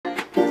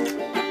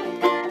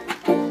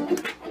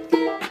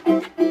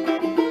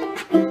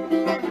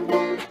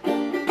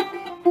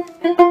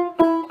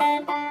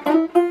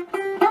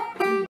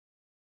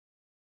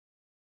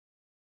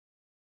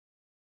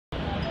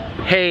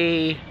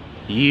Hey,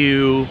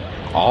 you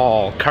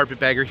all,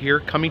 Carpetbagger here,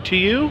 coming to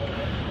you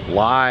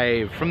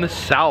live from the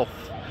South.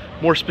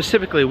 More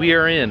specifically, we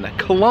are in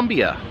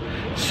Columbia,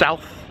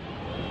 South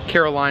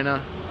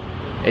Carolina.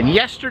 And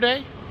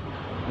yesterday,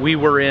 we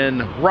were in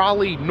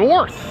Raleigh,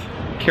 North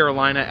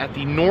Carolina at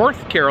the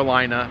North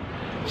Carolina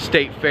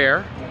State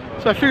Fair.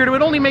 So I figured it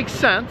would only make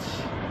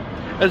sense,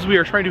 as we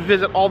are trying to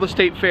visit all the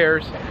state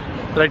fairs,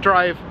 that I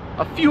drive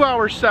a few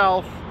hours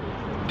south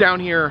down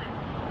here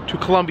to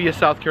Columbia,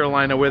 South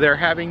Carolina, where they're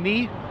having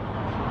the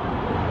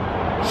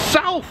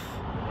South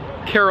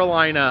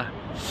Carolina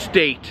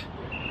State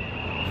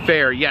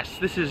Fair. Yes,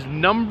 this is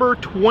number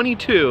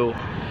 22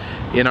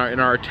 in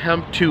our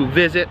attempt to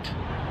visit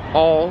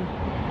all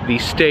the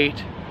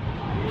state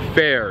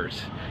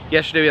fairs.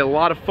 Yesterday we had a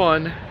lot of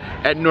fun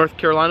at North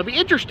Carolina. It'll be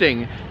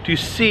interesting to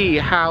see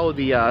how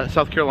the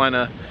South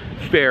Carolina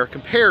Fair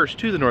compares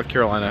to the North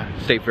Carolina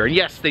State Fair. And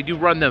yes, they do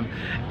run them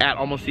at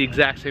almost the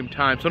exact same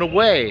time. So in a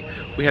way,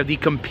 we have the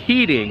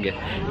competing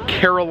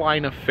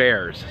Carolina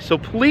fairs. So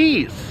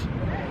please,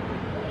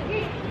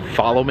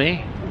 follow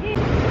me.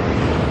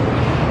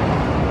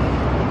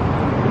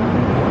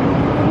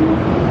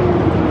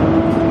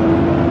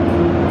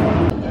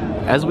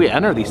 As we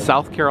enter the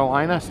South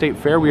Carolina State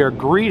Fair, we are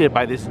greeted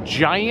by this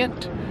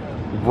giant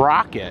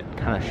rocket,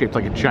 kind of shaped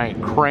like a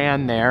giant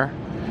crayon there,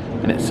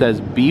 and it says,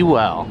 "Be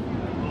well."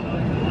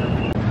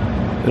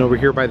 And over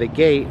here by the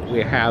gate, we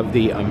have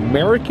the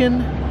American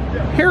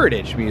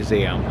Heritage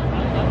Museum.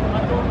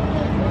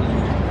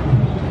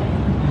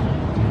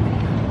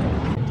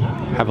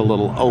 Have a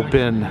little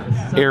open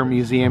air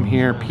museum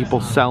here,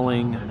 people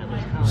selling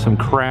some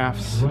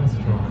crafts.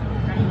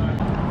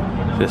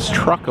 This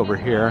truck over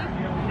here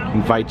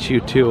invites you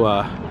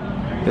to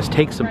just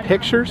take some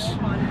pictures.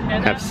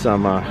 Have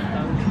some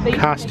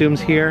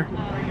costumes here,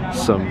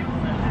 some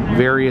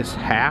various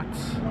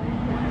hats.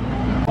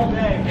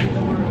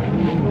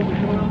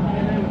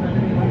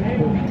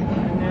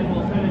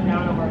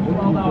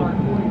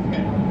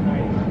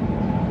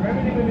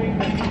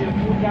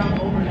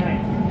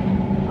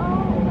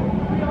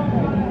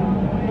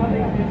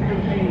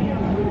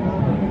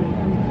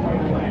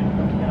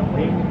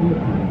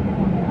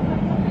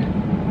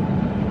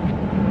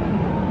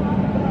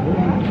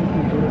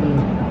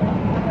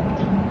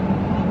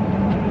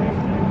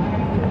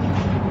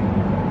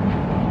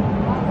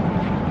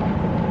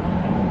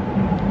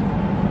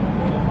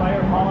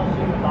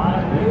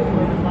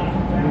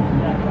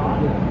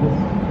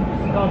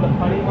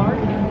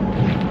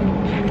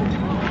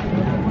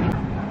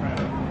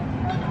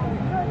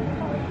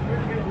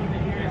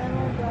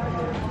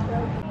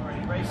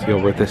 See,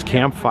 over at this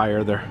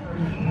campfire, they're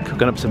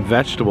cooking up some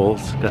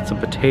vegetables. Got some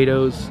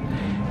potatoes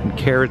and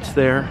carrots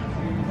there,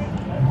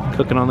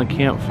 cooking on the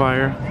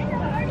campfire.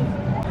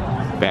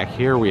 Back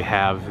here we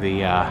have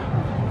the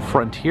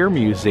Frontier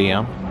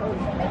Museum.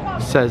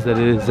 It says that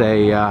it is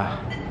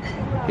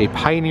a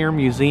pioneer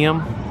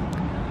museum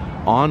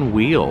on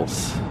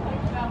wheels.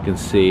 You can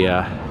see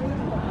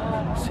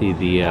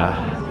the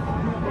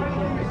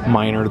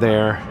miner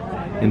there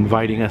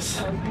inviting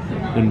us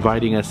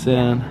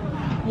in.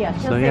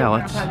 So yeah,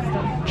 let's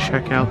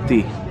check out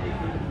the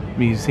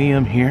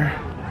museum here.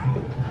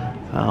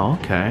 Oh,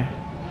 okay.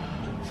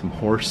 Some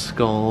horse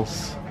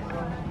skulls.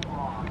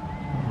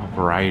 A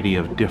variety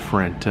of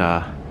different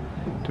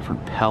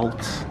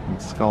pelts and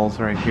skulls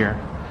right here.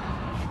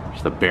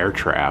 There's the bear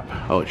trap.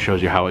 Oh, it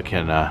shows you how it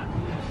can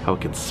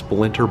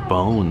splinter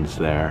bones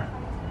there.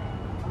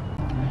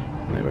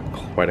 And they have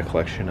quite a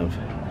collection of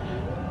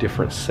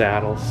different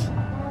saddles.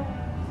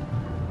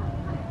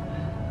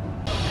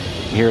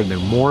 Here in the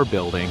Moore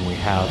building, we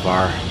have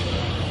our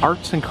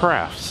arts and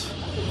crafts.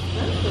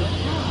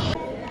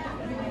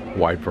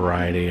 Wide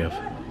variety of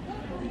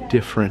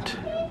different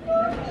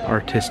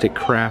artistic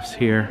crafts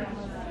here.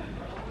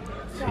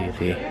 See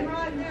the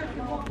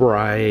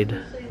bride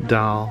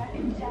doll.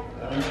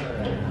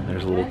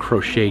 There's a little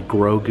crocheted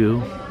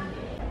Grogu.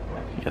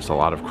 Yes, a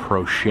lot of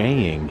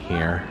crocheting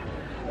here.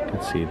 You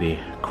can see the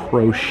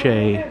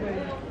crochet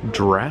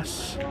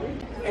dress.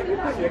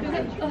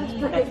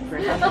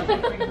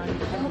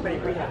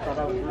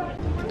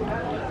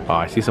 Oh,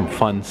 I see some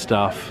fun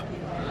stuff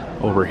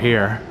over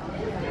here.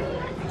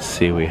 Let's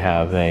see, we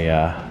have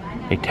a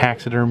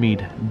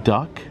taxidermied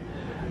duck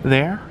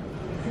there.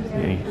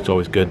 It's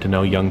always good to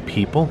know young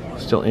people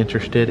still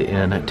interested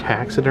in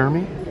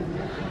taxidermy.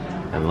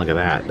 And look at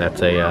that,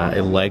 that's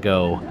a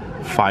Lego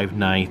Five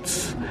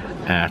Nights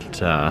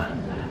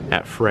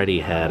at Freddy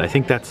head. I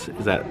think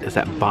is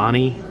that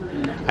Bonnie?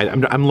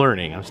 I'm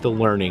learning. I'm still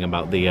learning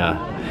about the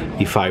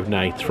Five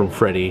Nights from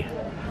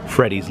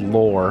Freddy's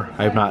lore.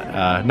 I've not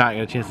got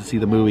a chance to see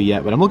the movie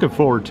yet, but I'm looking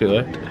forward to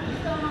it.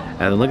 And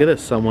then look at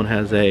this. Someone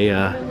has a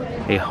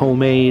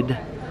homemade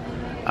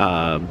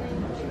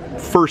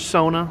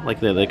fursona,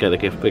 like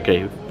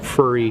a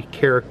furry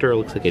character. It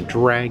looks like a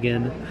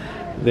dragon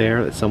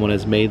there that someone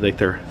has made, like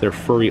their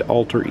furry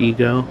alter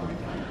ego.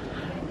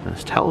 And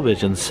this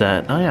television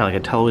set. Oh yeah, like a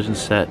television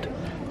set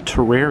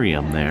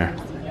terrarium there.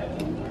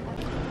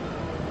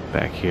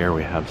 Back here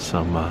we have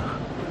some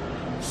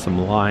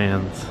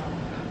lions.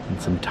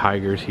 And some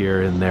tigers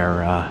here in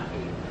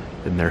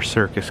their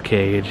circus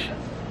cage.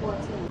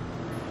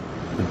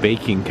 The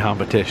baking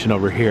competition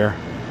over here.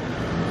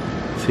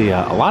 See,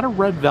 a lot of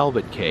red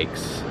velvet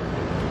cakes.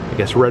 I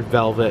guess red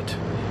velvet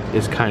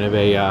is kind of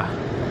a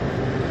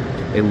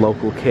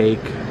local cake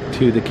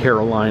to the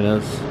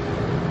Carolinas.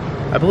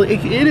 I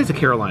believe it is a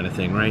Carolina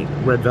thing, right?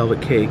 Red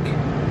velvet cake,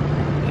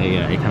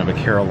 a kind of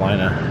a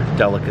Carolina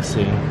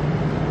delicacy.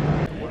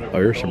 Oh,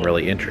 here's some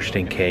really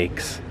interesting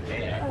cakes.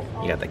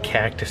 You got the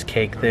cactus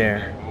cake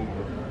there,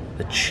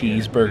 the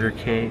cheeseburger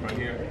cake,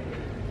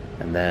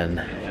 and then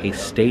a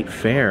state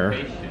fair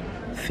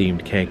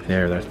themed cake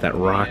there. That's that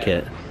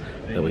rocket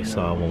that we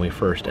saw when we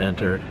first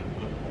entered.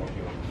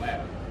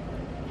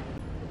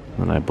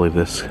 And I believe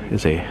this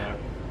is a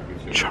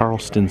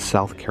Charleston,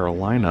 South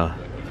Carolina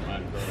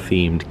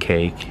themed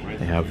cake.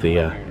 They have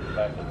the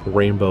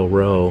Rainbow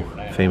Row,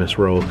 famous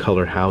row of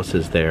colored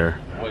houses there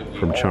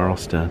from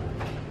Charleston.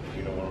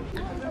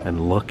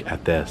 And look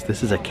at this.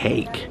 This is a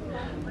cake.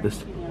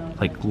 This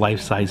like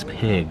life-size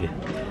pig.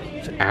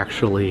 It's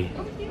actually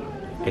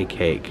a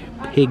cake.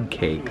 Pig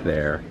cake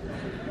there.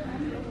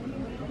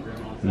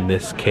 And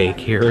this cake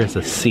here is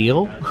a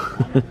seal.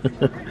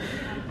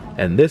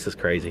 And this is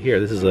crazy here.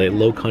 This is a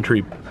low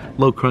country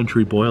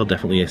boil,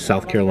 definitely a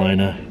South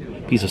Carolina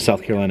piece of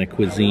South Carolina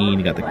cuisine.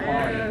 You got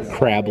the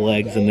crab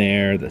legs in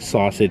there, the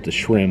sausage, the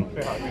shrimp,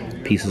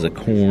 pieces of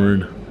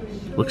corn.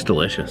 Looks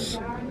delicious.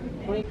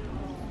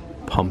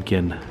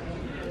 Pumpkin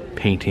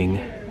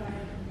painting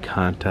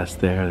contest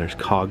there. There's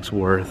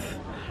Cogsworth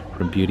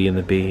from Beauty and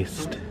the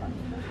Beast.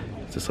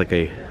 It's just like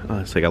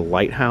it's like a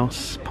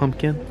lighthouse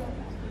pumpkin.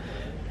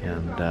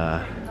 And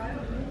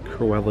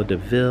Cruella de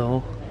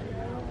Vil.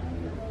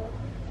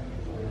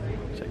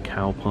 It's a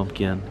cow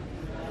pumpkin.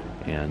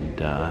 And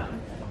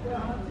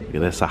look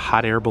at this, a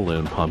hot air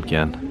balloon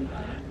pumpkin.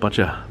 Bunch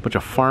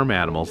of farm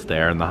animals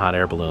there in the hot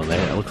air balloon.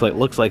 It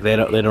looks like they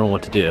don't know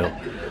what to do.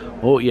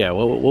 Oh yeah,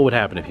 what would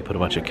happen if you put a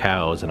bunch of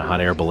cows in a hot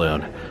air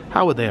balloon?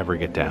 How would they ever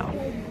get down?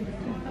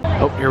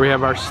 Oh, here we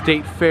have our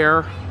state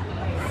fair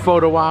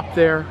photo op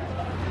there.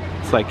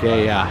 It's like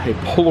a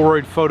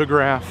Polaroid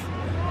photograph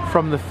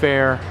from the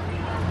fair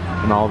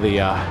and all the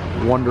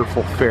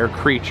wonderful fair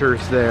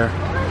creatures there.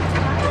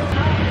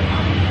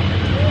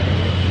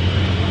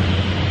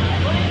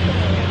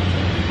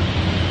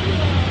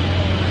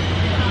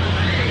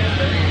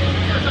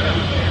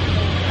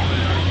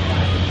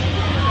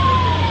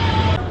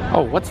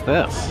 Oh, what's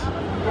this?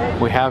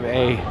 We have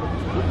a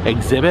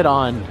exhibit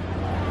on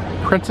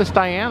Princess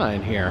Diana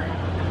in here.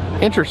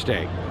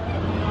 Interesting.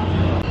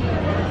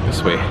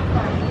 As we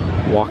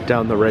walk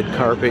down the red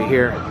carpet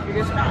here.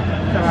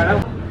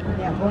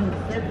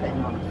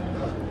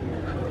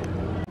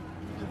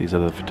 These are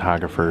the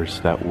photographers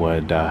that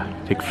would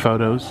take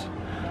photos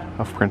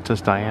of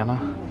Princess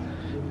Diana.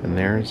 And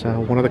there's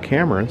one of the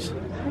cameras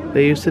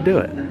they used to do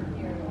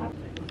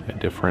it.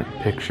 Different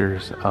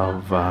pictures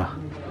of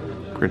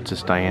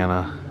Princess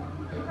Diana,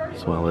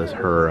 as well as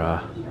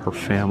her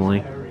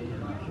family.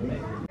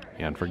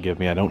 And forgive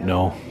me, I don't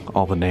know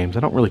all the names. I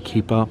don't really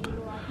keep up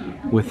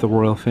with the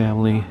royal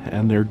family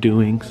and their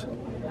doings.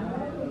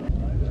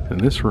 In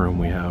this room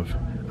we have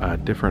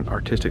different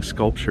artistic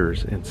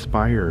sculptures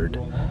inspired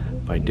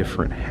by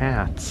different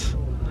hats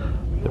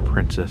the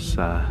Princess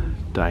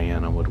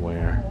Diana would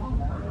wear.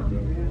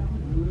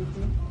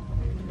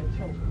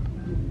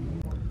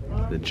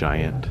 The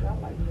giant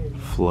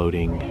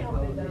floating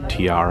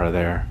tiara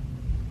there.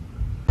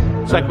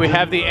 It's like we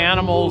have the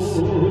animals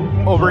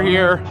over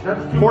here.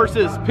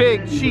 Horses,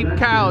 pigs, sheep,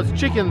 cows,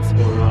 chickens,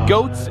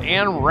 goats,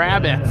 and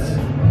rabbits.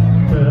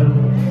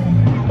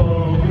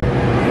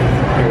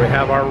 Here we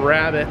have our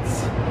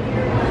rabbits.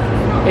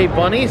 Hey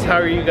bunnies, how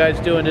are you guys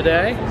doing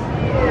today?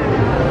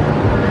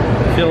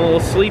 Feeling a little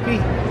sleepy?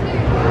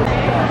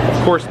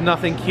 Of course,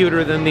 nothing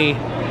cuter than the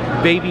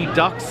baby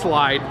duck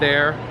slide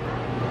there.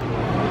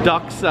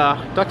 Ducks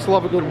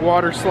love a good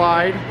water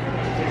slide.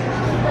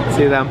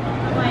 See them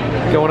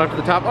going up to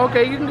the top.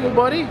 Okay, you can go,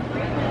 buddy.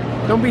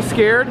 Don't be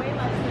scared.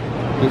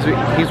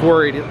 He's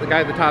worried. The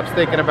guy at the top's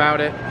thinking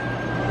about it.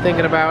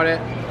 Thinking about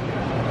it.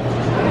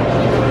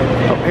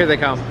 Oh, here they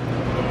come.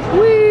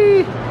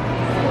 Whee!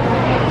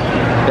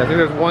 Yeah, I think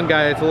there's one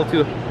guy that's a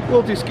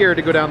little too scared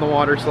to go down the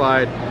water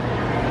slide.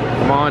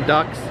 Come on,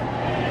 ducks.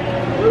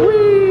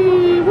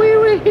 Whee! Wee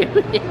wee!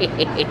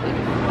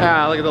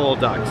 Ah, look at the little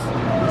ducks.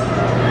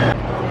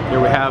 Here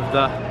we have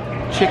the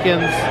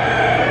chickens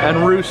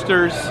and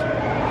roosters.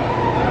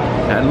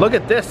 And look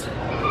at this.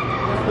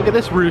 Look at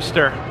this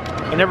rooster.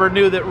 I never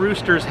knew that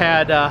roosters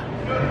had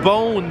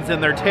bones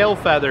in their tail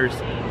feathers.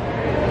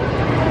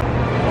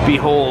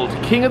 Behold,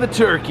 king of the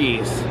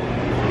turkeys.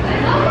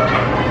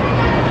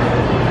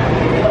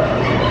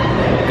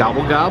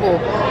 Gobble gobble.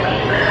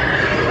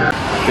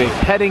 Big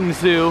petting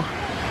zoo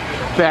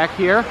back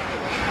here.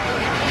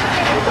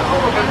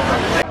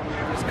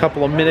 There's a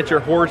couple of miniature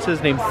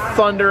horses named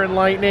Thunder and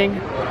Lightning.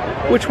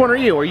 Which one are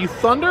you? Are you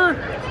Thunder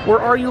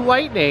or are you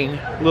Lightning,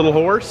 little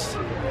horse?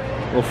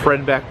 Little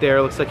friend back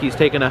there looks like he's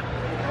taking a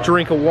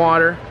drink of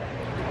water.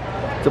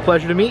 It's a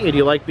pleasure to meet you. Do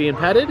you like being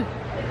petted?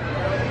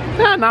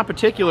 Not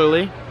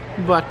particularly,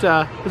 but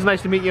it was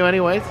nice to meet you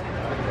anyways.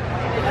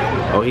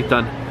 Oh, he's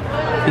done.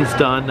 He's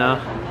done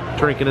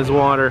drinking his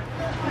water.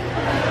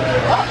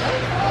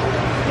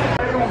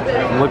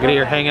 Look at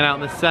here, hanging out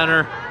in the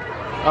center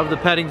of the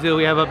petting zoo.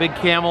 We have a big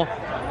camel.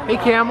 Hey,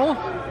 camel,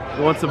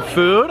 you want some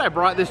food? I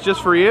brought this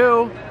just for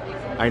you.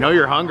 I know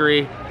you're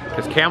hungry,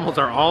 because camels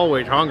are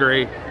always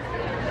hungry.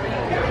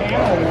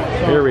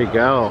 Here we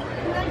go.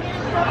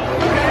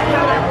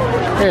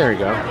 There we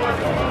go.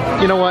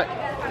 You know what?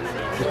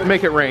 Just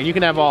make it rain. You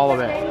can have all of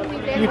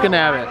it. You can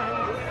have it.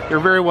 You're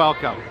very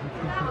welcome.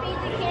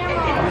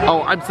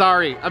 Oh, I'm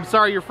sorry. I'm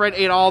sorry. Your friend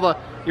ate all the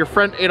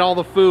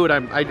food.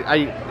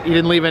 He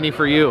didn't leave any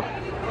for you.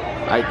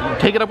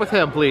 Take it up with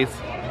him, please.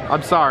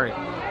 I'm sorry.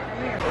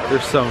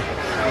 There's some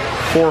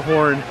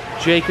four-horn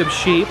Jacob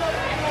sheep.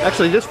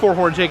 Actually, this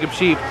four-horn Jacob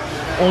sheep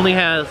only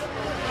has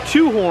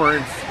 2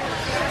 horns.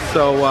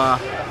 So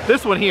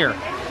this one here,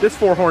 this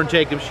four-horn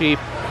Jacob sheep,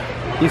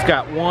 he's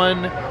got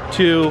 1,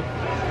 2,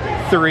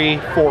 3,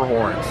 4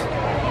 horns.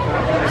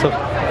 So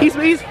he's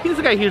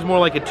the guy who's more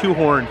like a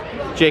 2-horned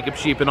Jacob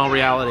sheep in all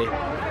reality.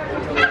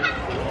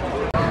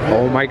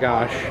 Oh my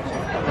gosh,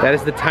 that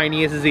is the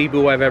tiniest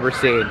zebu I've ever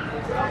seen.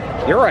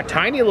 You're a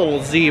tiny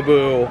little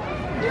zebu.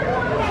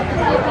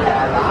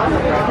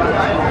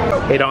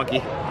 Hey, donkey.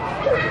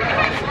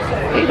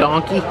 Hey,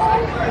 donkey.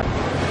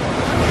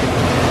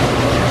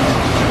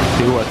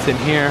 See what's in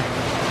here.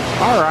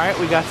 All right,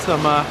 we got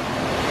some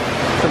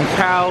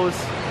cows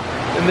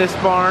in this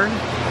barn.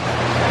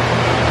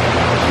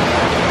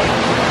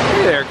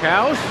 Hey there,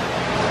 cows.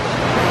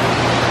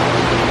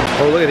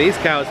 Oh, look at these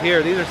cows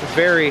here. These are some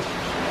very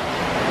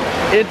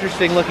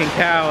interesting looking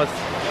cows.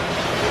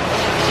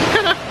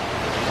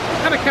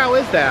 What kind of cow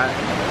is that?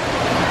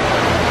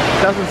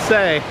 Doesn't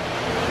say.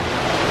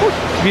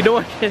 If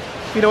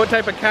you know what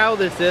type of cow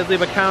this is,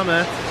 leave a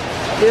comment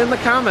in the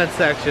comment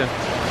section.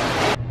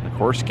 Of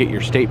course, get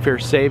your State Fair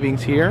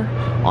savings here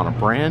on a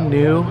brand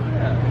new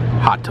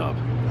hot tub.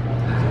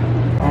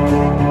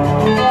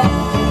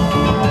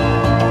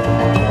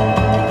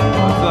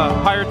 It's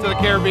the Pirates of the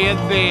Caribbean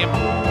theme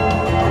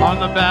on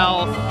the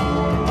bells.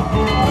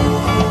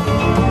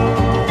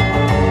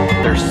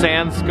 There's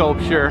sand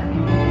sculpture.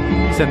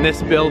 It's in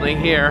this building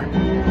here.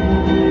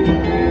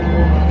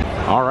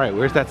 All right,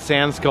 where's that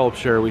sand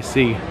sculpture? We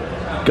see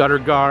gutter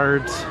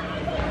guards,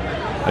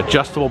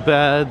 adjustable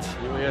beds.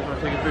 You guys want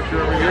to take a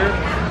picture over here?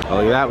 Oh,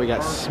 look at that, we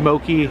got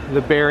Smokey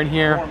the Bear in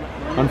here.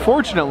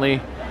 Unfortunately,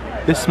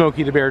 this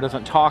Smokey the Bear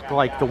doesn't talk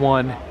like the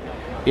one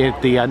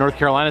at the North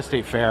Carolina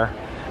State Fair.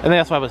 And they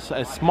also have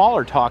a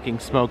smaller talking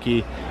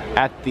Smokey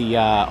at the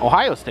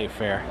Ohio State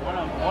Fair.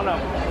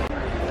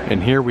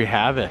 And here we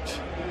have it,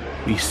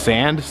 the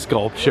sand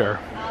sculpture.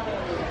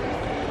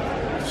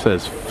 It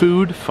says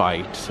food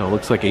fight, so it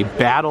looks like a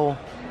battle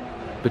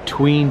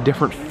between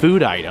different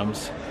food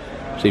items.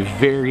 There's a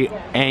very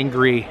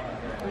angry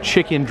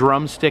chicken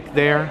drumstick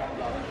there.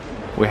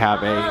 We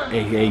have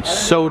a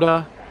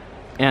soda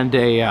and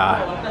they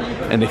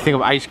think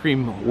of ice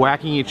cream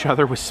whacking each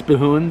other with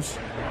spoons.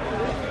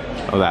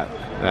 Oh, that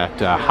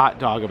hot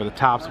dog over the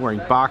top's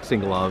wearing boxing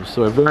gloves.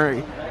 So a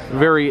very,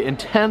 very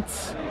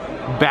intense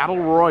battle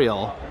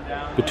royal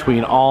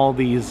between all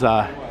these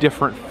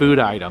different food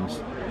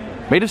items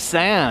made of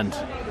sand.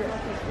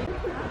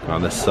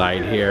 On this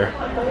side here,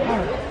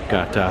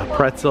 got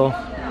pretzel.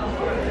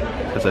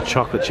 There's a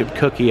chocolate chip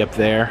cookie up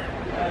there,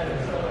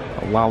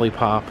 a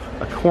lollipop,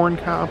 a corn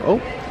cob. Oh,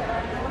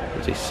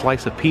 there's a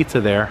slice of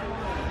pizza there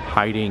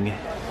hiding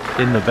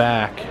in the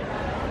back.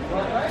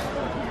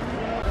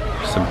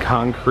 Some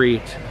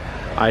concrete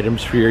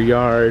items for your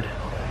yard,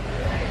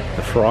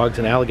 the frogs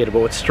and alligator.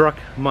 But what struck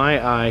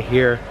my eye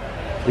here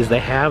is they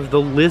have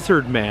the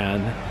Lizard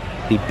Man,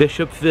 the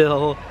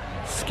Bishopville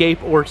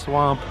Scape or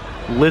Swamp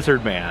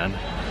Lizard Man.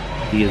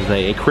 He is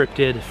a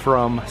cryptid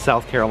from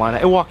South Carolina,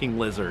 a walking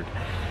lizard.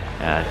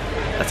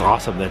 That's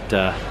awesome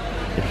that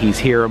he's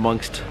here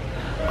amongst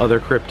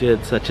other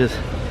cryptids such as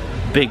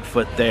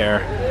Bigfoot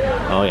there.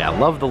 Oh yeah,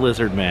 love the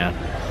Lizard Man.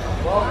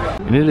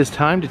 And it is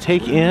time to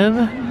take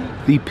in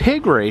the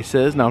pig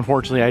races. Now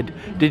unfortunately I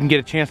didn't get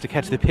a chance to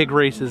catch the pig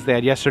races they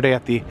had yesterday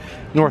at the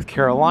North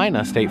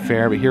Carolina State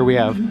Fair, but here we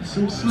have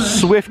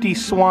Swifty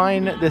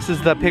Swine. This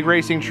is the pig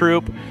racing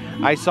troupe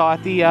I saw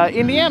at the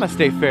Indiana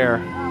State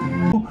Fair.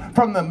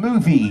 From the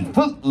movie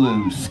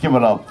Footloose, give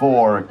it up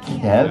for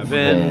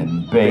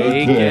Kevin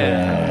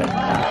Bacon.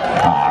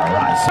 All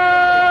right.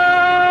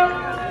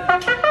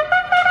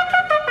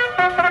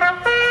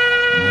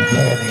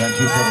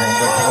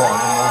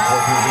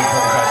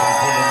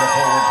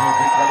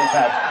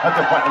 Up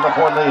to point number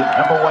 4 lead.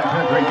 Number 1, 2,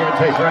 3. Give it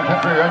chase. Run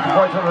country. Run to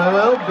points.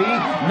 Will be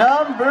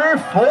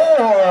number 4.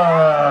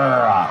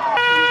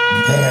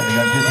 There they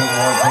go.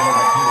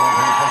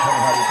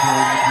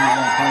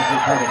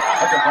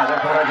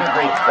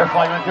 They're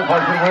flying on 2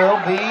 points. Will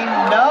be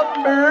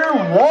number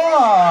 1.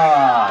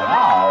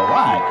 All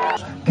right.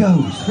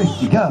 Go,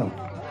 Swifty, go.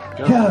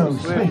 Go,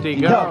 Swifty,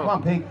 go. Come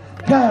on, pig.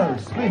 Go,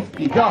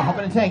 Swifty, go. Hop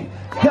in the tank.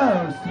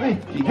 Go,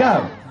 Swifty,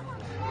 go.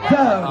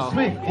 Go,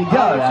 Swifty,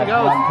 go. That's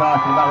what I'm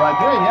talking about right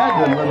there.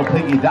 Yeah, doing a little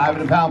piggy dive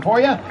in a pound for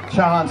you.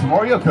 Sean, some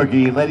Oreo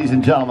cookie. Ladies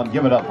and gentlemen,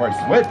 give it up for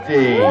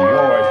Swifty.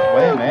 You're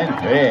swimming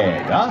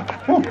big, huh?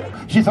 Whew.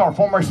 She's our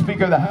former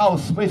Speaker of the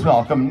House. Please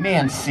welcome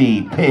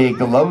Nancy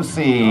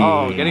Pelosi.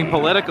 Oh, getting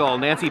political.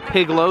 Nancy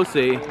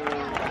Pelosi.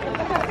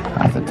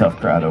 That's a tough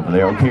crowd over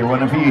there. Okay,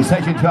 running for you.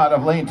 Section 2 out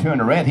of lane 2 in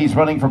the red. He's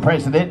running for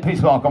president.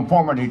 Please welcome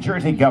former New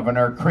Jersey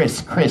Governor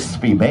Chris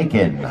Crispy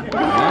Bacon. All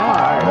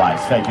right,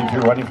 section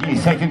 2 running for you.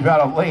 Section 2 out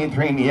of lane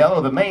 3 in the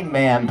yellow. The main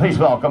man. Please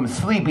welcome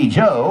Sleepy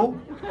Joe.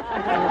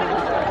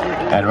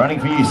 And running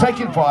for you.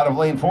 Section 4 out of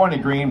lane 4 in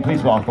the green.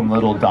 Please welcome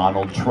little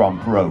Donald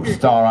Trump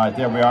roast. All right,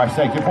 there we are.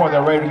 Section 4.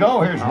 They're ready to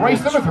go. Here's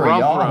race number 3.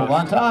 Y'all hold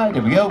on tight.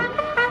 Here we go.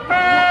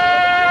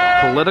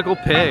 Political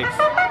pigs.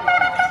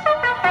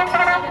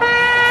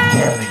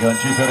 There they go, 231,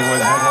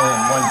 1,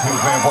 2,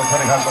 3, 4,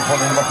 20, number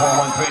 4,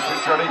 1, 3, 2,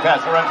 Shirley, pass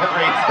the run to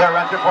 3. Their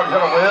run to 4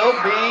 will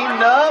be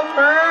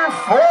number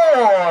 4.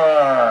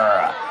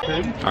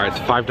 All right, it's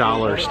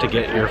 $5 to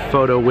get your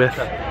photo with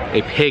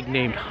a pig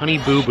named Honey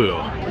Boo Boo.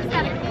 Run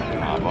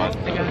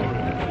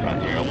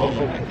your elbow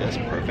like this,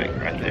 perfect,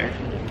 right there.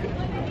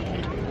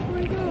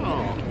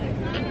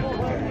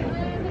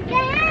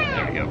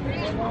 There you go.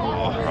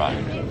 All right.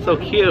 So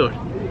cute.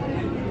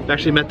 I've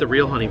actually met the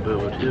real Honey Boo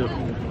Boo too.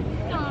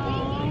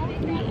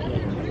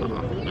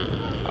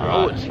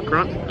 Oh, it's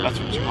grunt. That's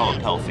what you call a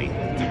pelfie.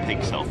 It's a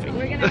pig selfie.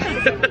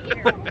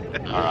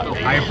 All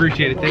right. I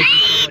appreciate it. Thank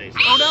you.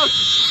 Oh no!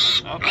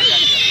 Oh, I got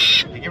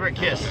you. Give her a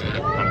kiss.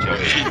 I'm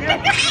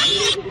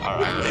joking. All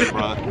right,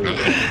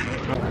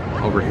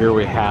 brother. Over here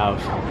we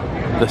have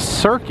the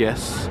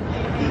circus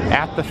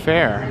at the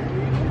fair.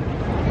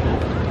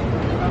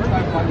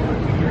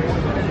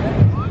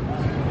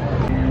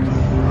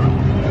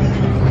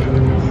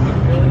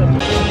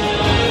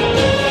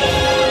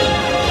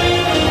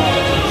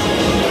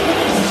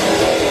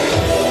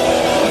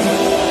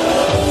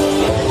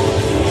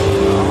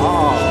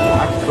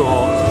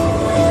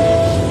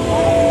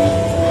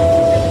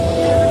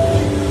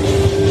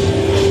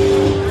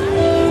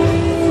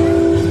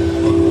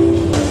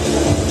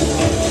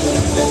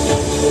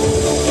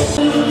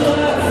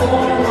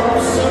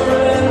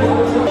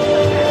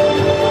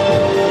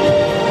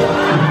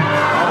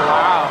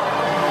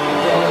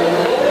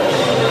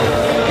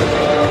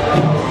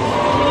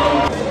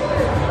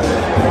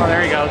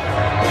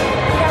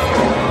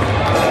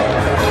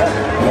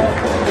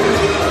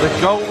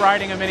 Go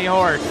riding a mini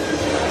horse.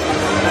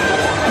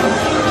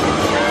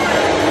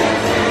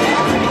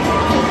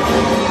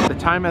 The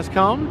time has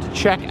come to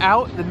check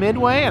out the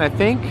Midway, and I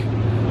think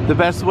the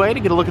best way to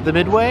get a look at the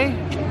Midway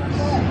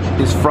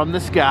is from the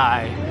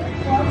sky.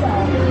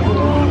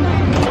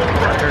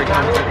 Here we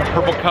go, the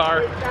purple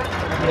car.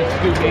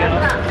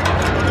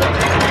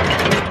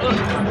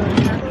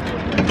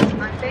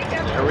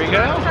 There we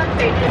go.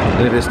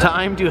 And it is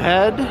time to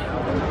head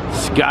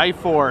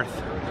Skyforth.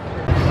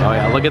 Oh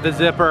yeah, look at the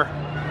zipper.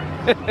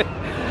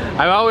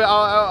 I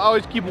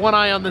always keep one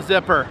eye on the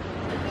zipper.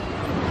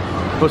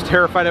 Most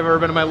terrified I've ever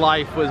been in my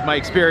life was my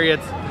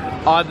experience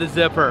on the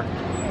zipper.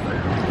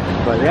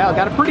 But yeah,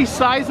 got a pretty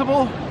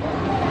sizable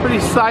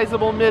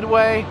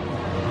Midway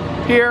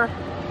here.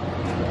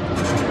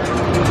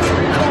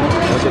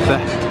 Look at the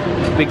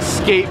big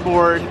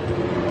skateboard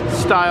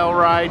style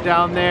ride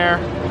down there.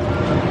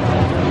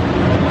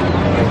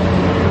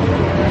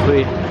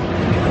 We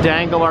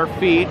dangle our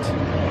feet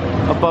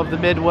above the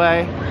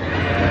Midway.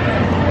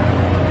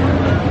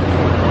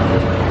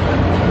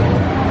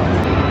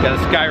 Yeah,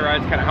 the sky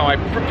ride's kind of how I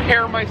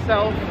prepare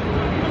myself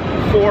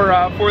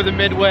for the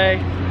Midway,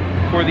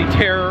 for the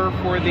terror,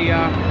 for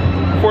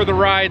the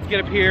rides. Get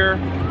up here,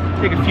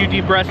 take a few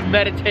deep breaths,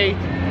 meditate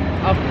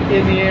up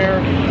in the air,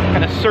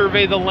 kind of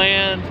survey the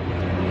land,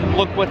 and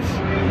look what's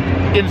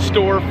in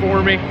store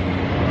for me.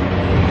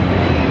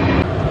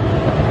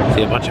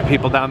 See a bunch of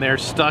people down there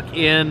stuck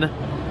in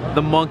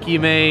the monkey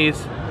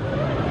maze.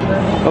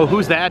 Oh,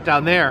 who's that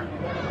down there?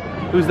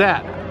 Who's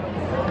that?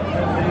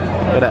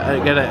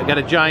 Got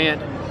a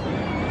giant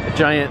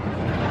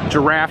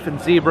giraffe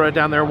and zebra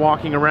down there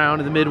walking around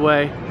in the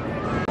Midway.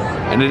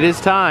 And it is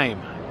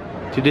time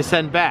to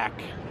descend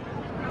back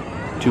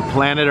to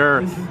planet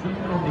Earth.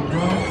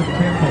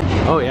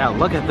 Oh yeah,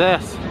 look at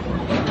this.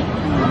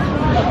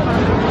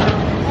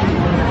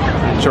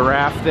 A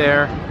giraffe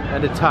there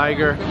and a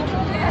tiger.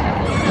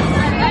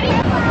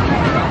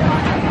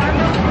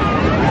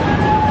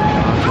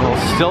 A little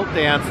stilt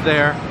dance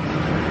there.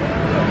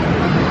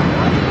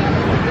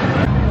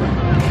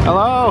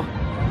 Hello.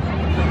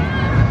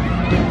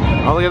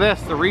 Oh, look at this,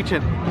 they're reaching.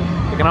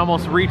 They can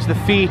almost reach the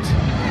feet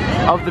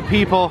of the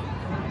people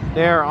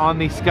there on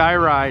the sky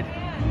ride.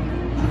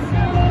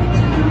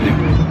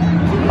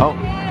 Oh.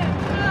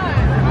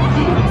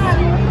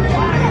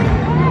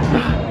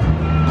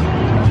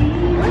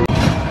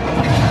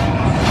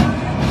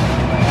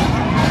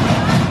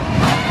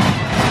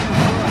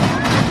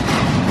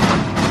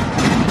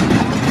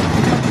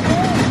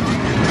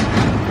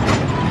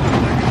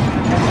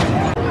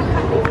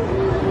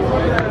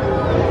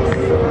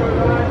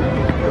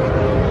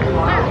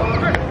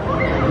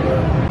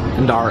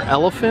 And our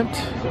elephant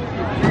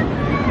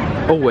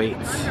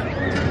awaits.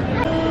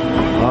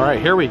 All right,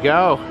 here we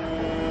go.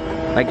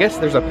 I guess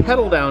there's a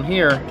pedal down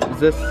here. Is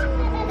this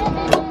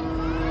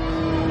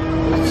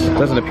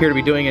doesn't appear to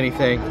be doing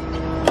anything.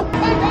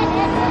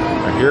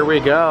 Right, here we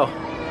go.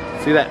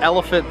 See that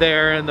elephant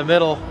there in the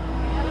middle,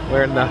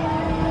 wearing the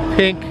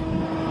pink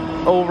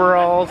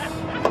overalls.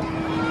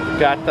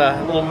 Got the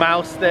little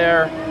mouse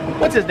there.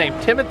 What's his name?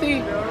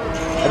 Timothy?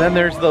 And then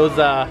there's those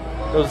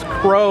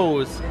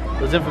crows,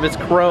 those infamous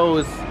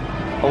crows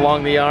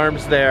along the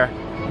arms there.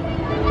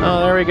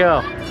 Oh, there we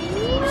go.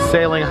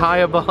 Sailing high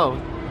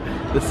above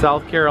the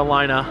South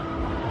Carolina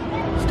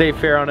State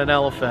Fair on an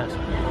elephant.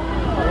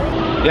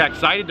 Yeah,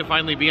 excited to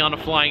finally be on a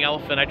flying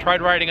elephant. I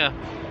tried riding a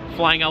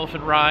flying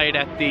elephant ride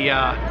at the,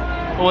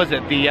 what was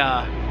it? The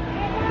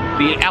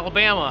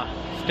Alabama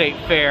State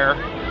Fair.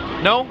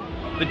 No,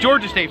 the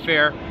Georgia State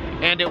Fair,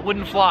 and it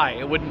wouldn't fly.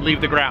 It wouldn't leave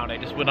the ground. I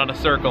just went on a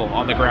circle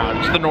on the ground.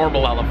 Just the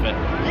normal elephant.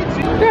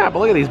 Yeah, but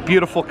look at these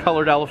beautiful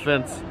colored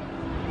elephants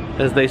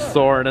as they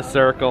soar in a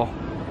circle.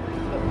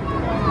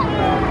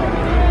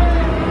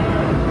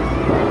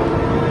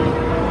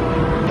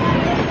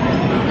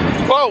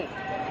 Whoa!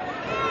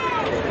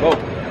 Whoa.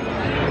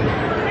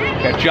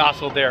 Got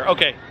jostled there.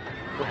 Okay,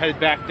 we're headed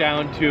back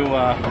down to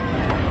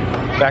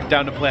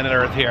planet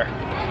Earth here.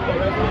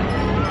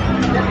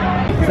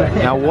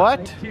 Now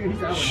what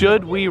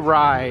should we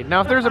ride?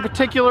 Now if there's a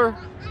particular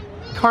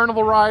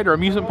carnival ride or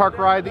amusement park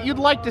ride that you'd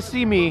like to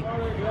see me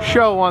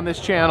show on this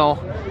channel,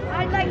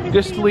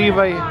 just leave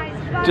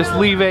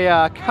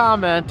a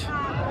comment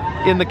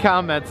in the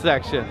comment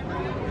section.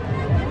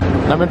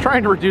 I've been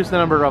trying to reduce the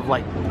number of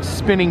like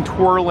spinning,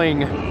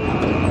 twirling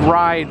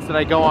rides that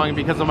I go on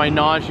because of my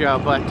nausea,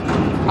 but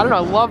I don't know, I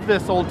love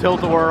this old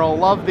tilt-a-whirl,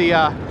 love the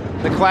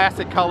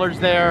classic colors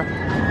there.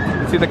 You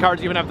can see the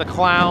cars even have the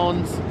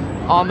clowns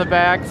on the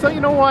back. So you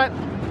know what?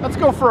 Let's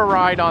go for a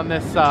ride on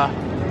this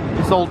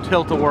this old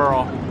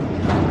tilt-a-whirl.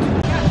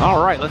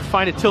 All right, let's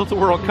find a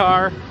tilt-a-whirl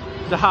car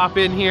to hop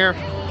in here.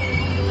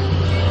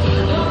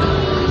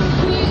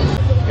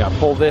 You gotta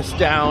pull this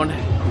down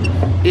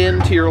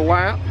into your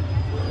lap.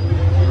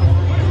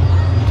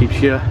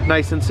 Keeps you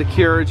nice and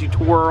secure as you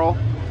twirl.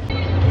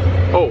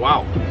 Oh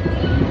wow,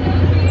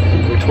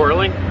 we're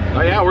twirling.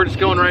 Oh yeah, we're just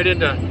going right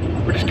into it. I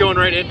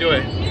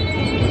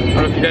don't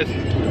know if you guys.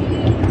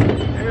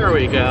 There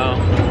we go.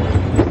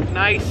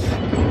 Nice,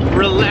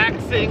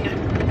 relaxing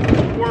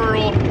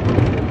twirl.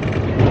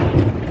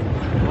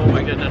 Oh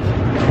my goodness.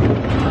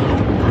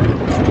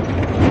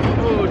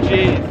 Oh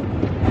geez.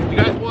 You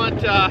guys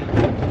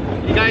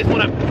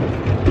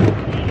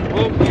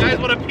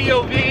want a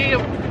POV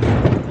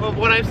of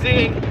what I'm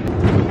seeing?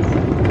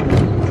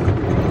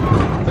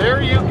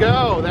 There you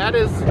go. That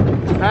is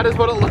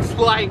what it looks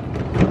like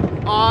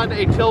on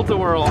a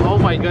tilt-a-whirl. Oh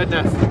my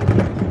goodness.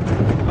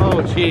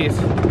 Oh geez.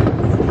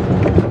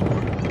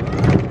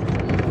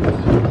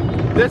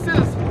 This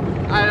is,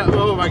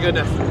 oh my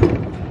goodness.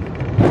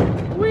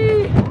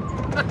 Whee!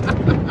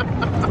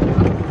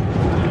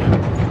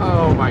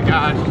 Oh my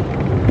gosh.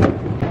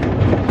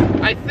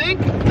 I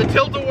think the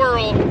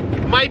tilt-a-whirl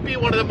might be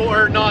one of the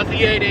more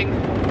nauseating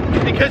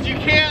because you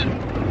can't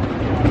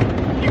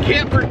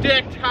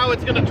predict how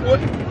it's gonna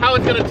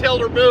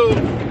tilt or move.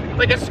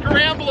 Like a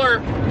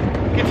scrambler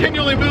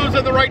continually moves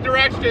in the right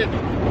direction,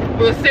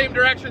 the same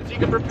direction, so you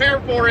can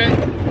prepare for it.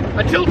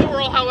 A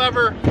tilt-a-whirl,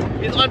 however,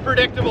 is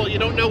unpredictable. You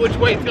don't know which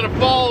way it's gonna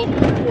fall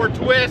or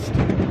twist,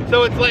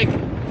 so it's like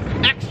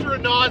extra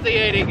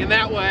nauseating in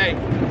that way.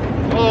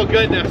 Oh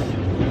goodness.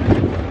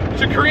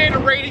 Should create a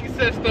rating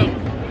system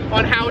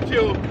on how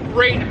to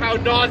rate how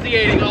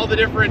nauseating all the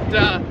different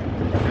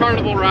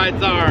carnival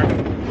rides are.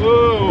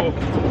 Ooh.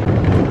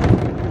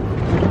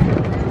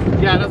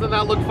 Yeah, doesn't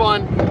that look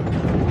fun?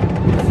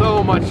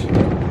 So much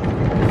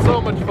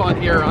fun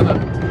here on the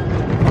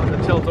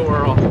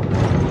tilt-a-whirl.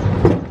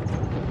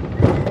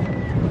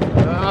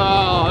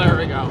 Oh, there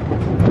we go.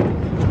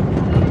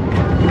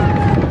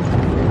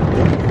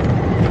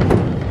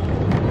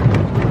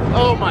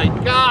 Oh my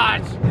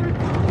gosh!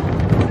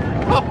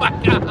 Oh my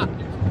gosh!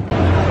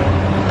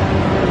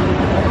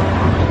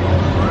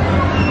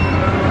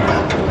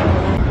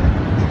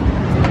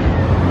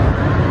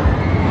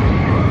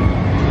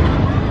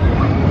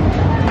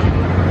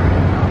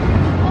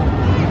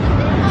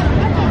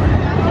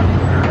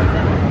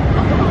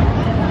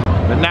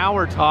 But now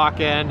we're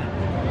talking.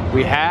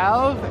 We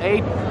have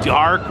a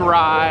dark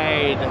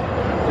ride.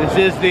 This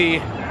is the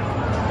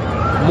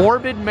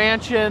Morbid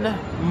Mansion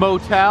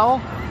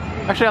Motel.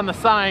 Actually on the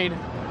sign,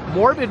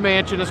 Morbid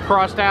Mansion is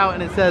crossed out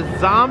and it says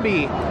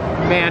Zombie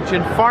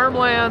Mansion.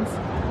 Farmlands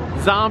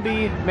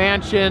Zombie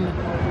Mansion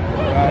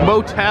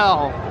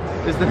Motel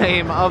is the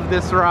name of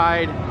this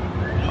ride.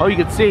 Oh, you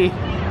can see,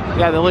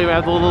 yeah, they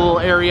have the little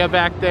area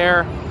back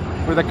there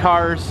where the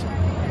cars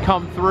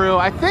come through.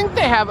 I think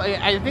they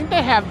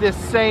have this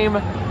same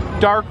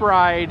dark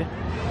ride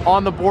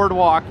on the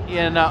boardwalk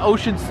in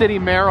Ocean City,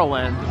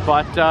 Maryland.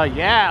 But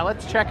yeah,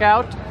 let's check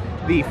out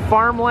the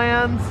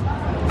Farmlands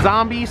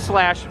Zombie /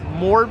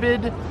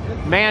 Morbid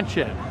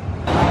Mansion.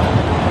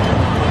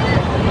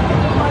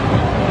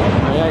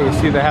 Yeah, you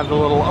see they have the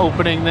little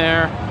opening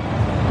there.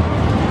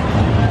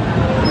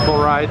 People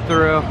ride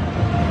through.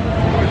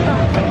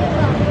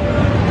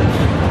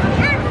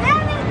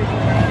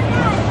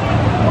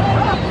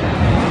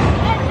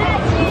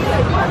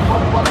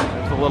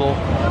 There's a little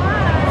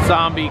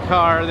zombie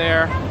car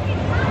there.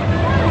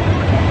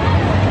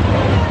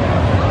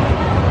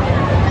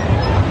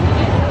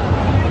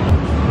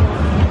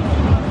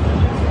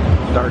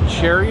 Our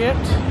chariot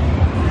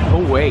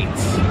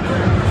awaits.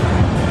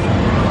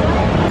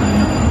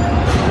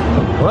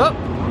 Whoop!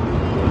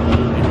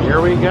 And here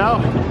we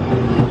go.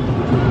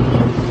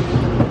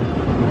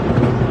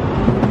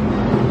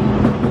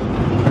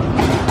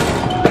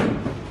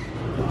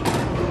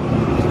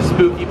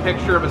 Spooky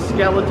picture of a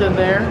skeleton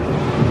there.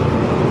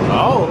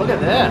 Oh, look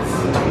at this.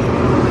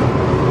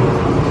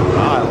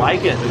 Oh, I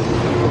like it.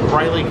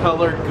 Brightly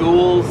colored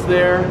ghouls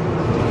there.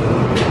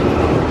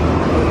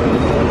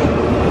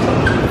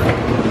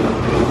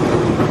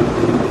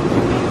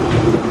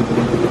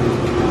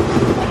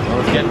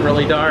 Oh, it's getting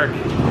really dark.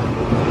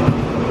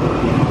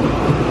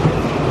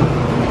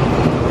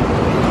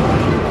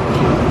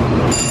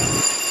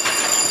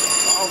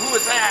 Oh, who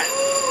is that?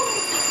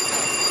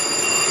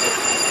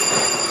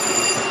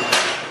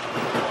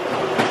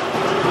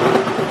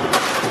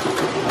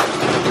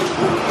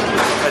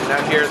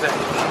 Down here, the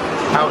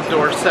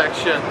outdoor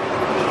section.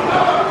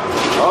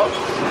 Oh,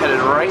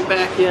 headed right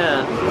back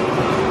in.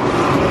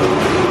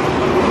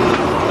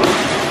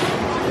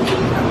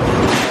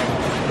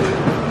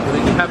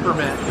 Getting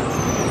peppermint.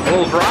 A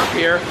little drop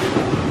here.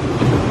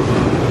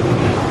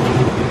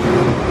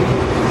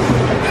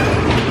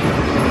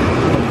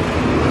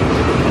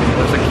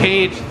 There's a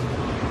cage.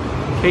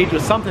 Cage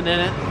with something in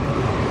it.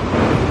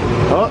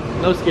 Oh,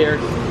 no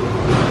scares.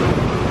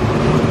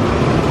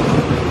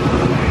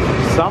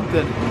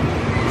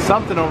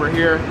 Something over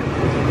here.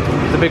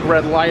 The big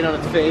red light on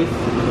its face.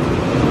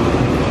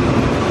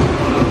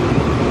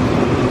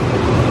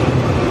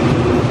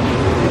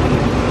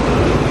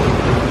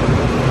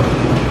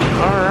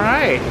 All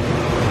right.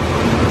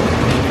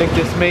 I think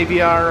this may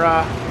be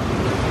our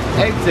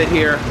exit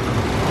here.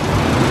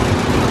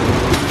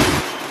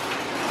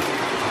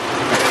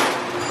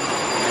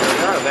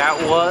 That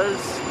was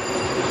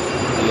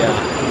the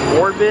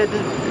Morbid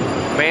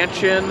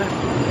Mansion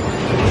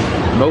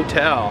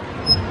Motel.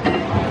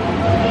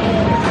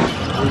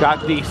 We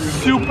got the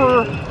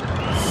Super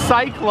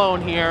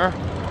Cyclone here,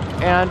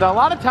 and a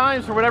lot of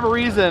times, for whatever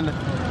reason,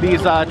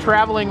 these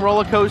traveling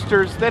roller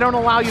coasters, they don't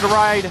allow you to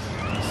ride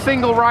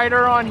single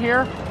rider on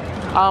here.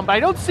 But I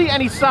don't see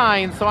any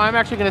signs, so I'm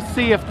actually going to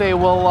see if they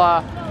will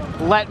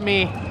let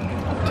me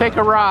take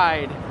a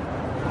ride.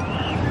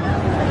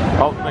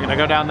 Oh, I'm going to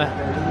go down the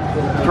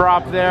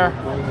drop there.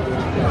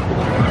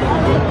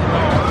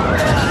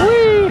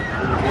 Whee!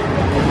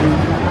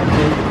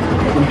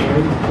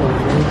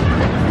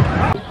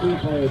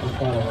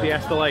 He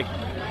has to like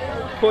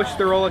push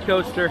the roller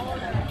coaster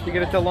to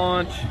get it to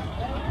launch.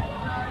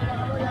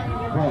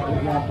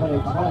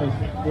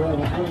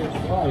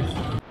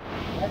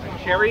 The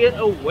chariot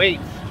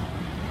awaits.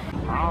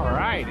 All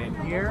right, and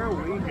here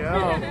we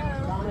go.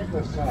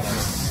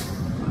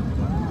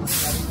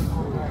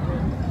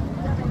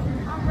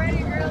 I'm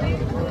ready, really.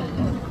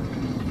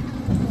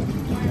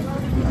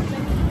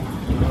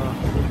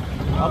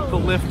 Up the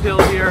lift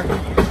hill here.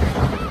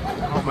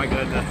 Oh my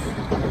goodness.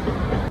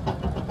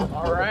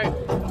 All right,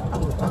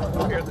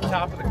 here at the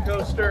top of the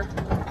coaster.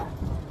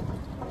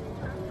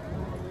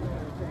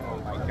 Oh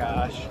my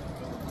gosh.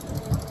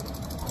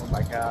 Oh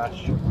my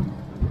gosh.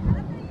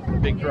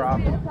 Big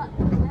drop.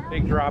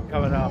 Big drop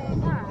coming up.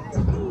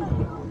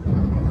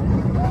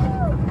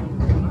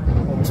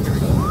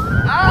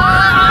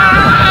 Ah!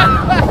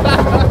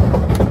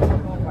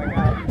 Oh my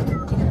God.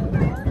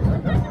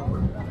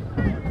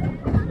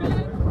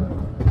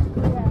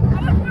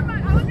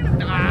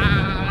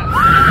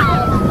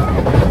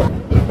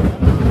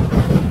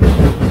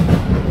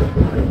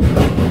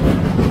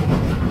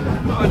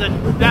 Oh,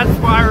 that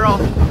spiral.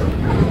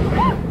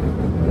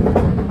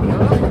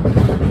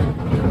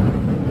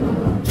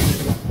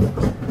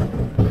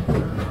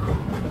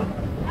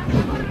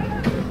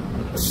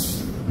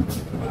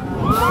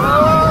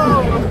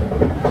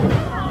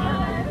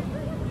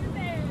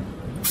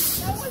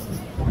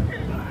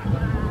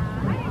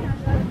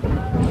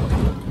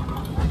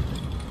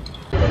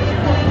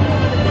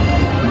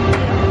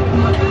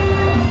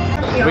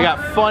 We got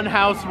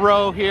Funhouse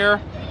Row here,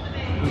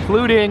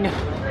 including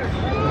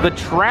the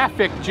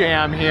traffic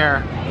jam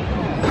here.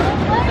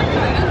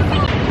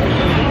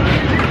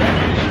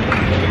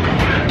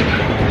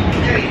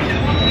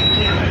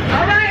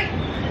 All right,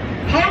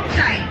 hold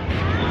tight.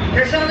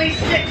 There's only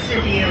 6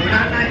 of you, and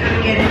I'm not going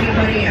to get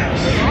anybody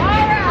else.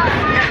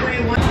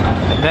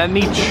 And then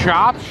the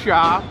Chop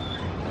Shop.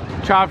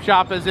 Chop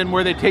Shop is in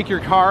where they take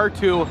your car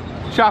to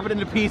chop it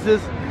into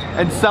pieces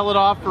and sell it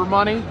off for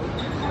money.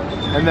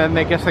 And then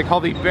I guess they call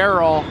the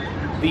barrel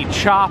the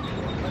Chop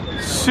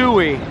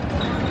Suey.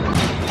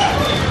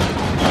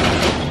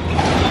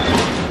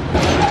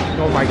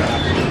 Oh my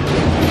God.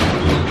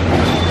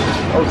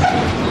 Oh.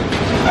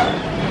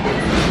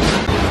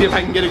 See if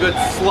I can get a good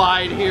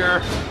slide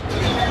here. All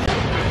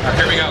right,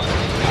 here we go.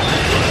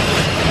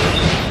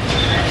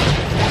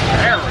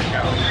 There we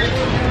go.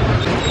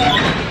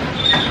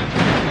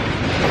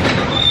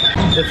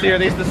 Let's see, are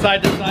these the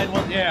side-to-side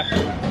ones? Yeah.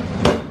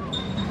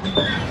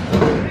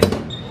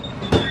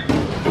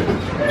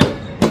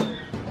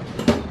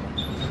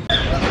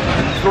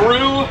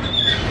 Through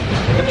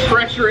the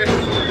treacherous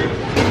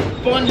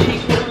bungee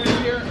cord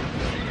here.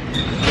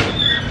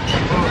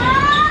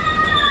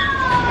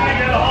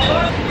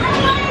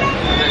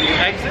 And then you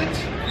exit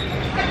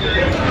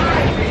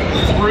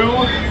through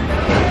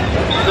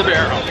the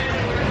barrel.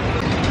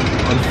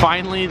 And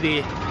finally,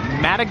 the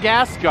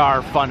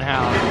Madagascar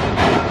Funhouse.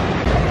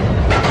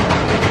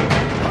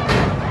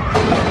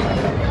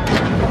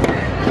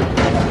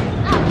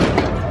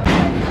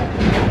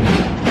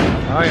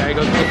 Oh yeah, he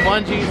goes to the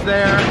bungees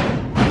there.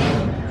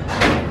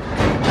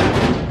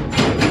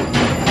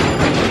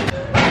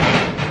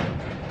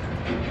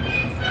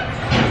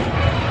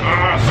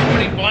 Ah, so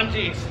many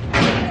bungees.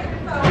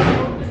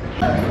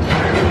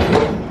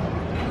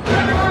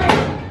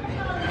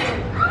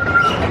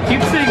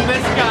 Keep seeing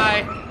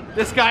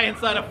this guy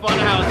inside of fun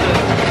houses.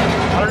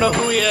 I don't know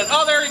who he is.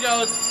 Oh, there he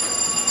goes.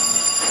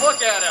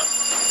 Look at him.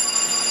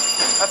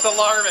 That's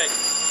alarming.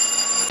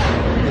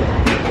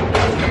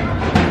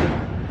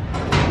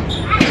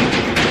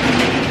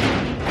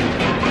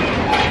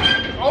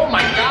 Oh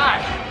my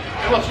gosh,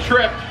 I almost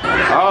tripped.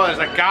 Oh, there's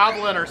a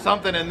goblin or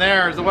something in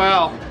there as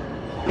well.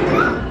 All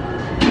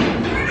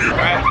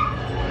right,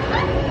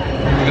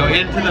 we go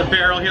into the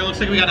barrel here. Looks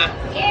like we got a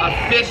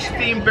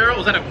fish-themed barrel.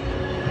 Was that a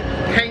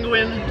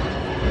penguin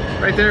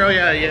right there? Oh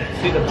yeah, yeah.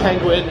 See the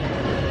penguin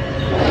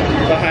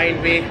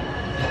behind me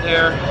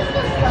there.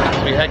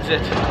 We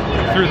exit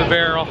through the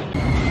barrel.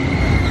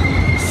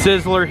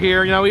 Sizzler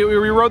here. You know, we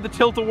rode the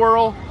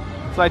tilt-a-whirl,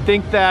 so I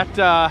think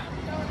that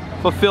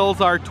fulfills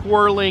our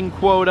twirling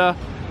quota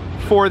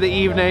for the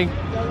evening.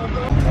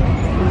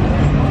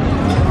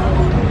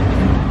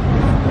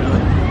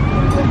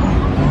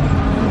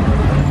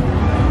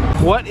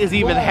 What is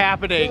even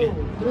happening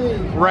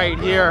right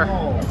here?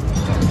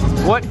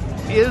 What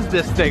is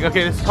this thing?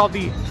 Okay, this is called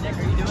the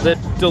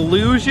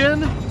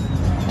Delusion,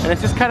 and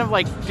it's just kind of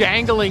like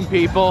jangling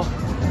people.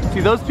 See,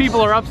 those people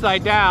are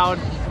upside down.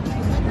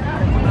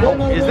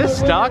 Is this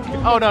stuck?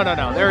 Oh, no, no,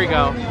 no, there we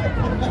go.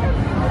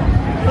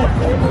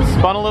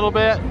 Spun a little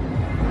bit.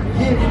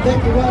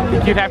 I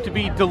think you'd have to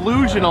be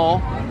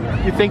delusional.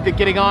 You think that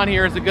getting on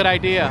here is a good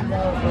idea.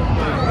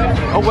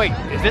 Oh wait,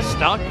 is this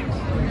stuck?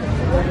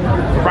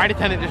 The ride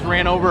attendant just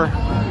ran over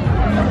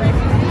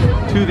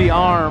to the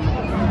arm.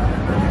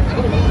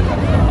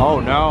 Oh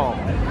no.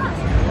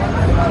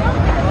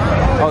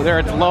 Oh, there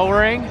it's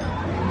lowering.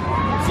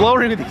 It's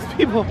lowering with these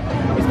people.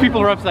 These people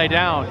are upside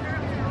down.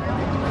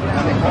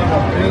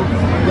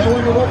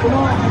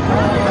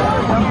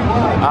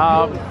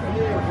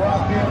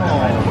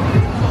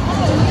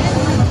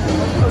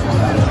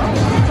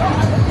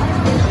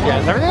 Yeah,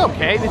 is everything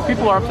okay? These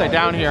people are upside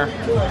down here.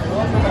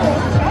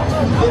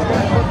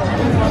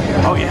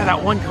 Oh yeah,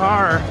 that one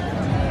car. I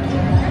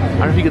don't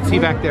know if you can see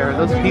back there.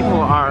 Those people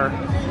are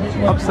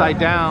upside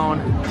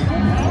down.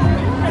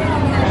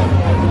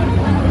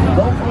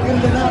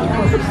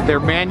 They're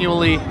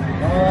manually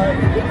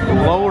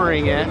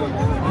lowering it.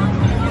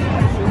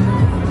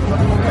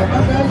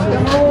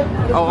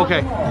 Oh,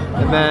 okay.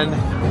 And then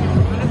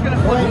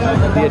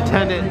the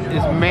attendant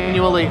is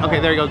manually, okay,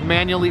 there he goes,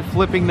 manually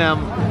flipping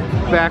them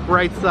back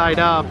right side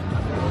up.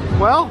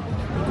 Well,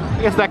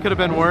 I guess that could have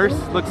been worse.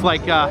 Looks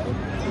like the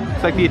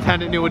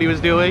attendant knew what he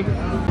was doing.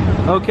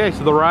 Okay,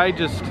 so the ride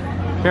just,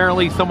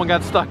 apparently someone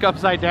got stuck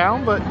upside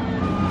down, but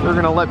they're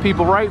gonna let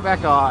people right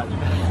back on.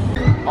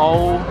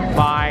 Oh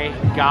my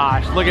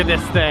gosh, look at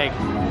this thing.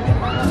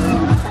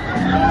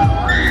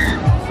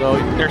 So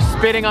they're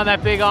spinning on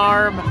that big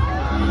arm,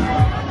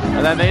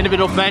 and then the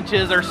individual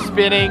benches are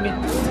spinning,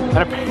 and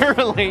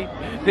apparently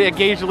they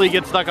occasionally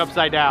get stuck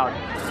upside down.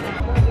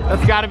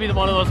 That's gotta be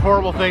one of those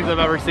horrible things I've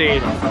ever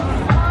seen.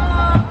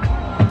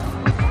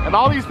 And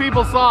all these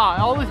people saw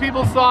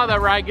that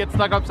ride get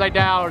stuck upside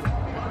down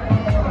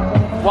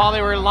while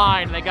they were in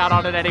line, and they got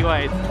on it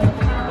anyways.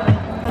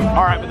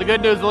 All right, but the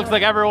good news, it looks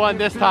like everyone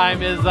this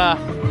time is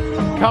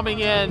coming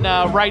in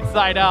right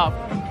side up.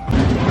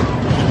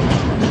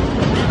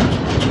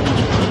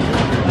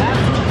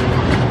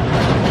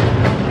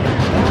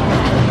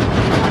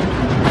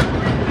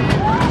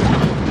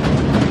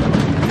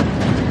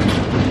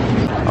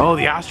 Oh,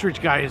 the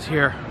ostrich guy is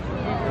here.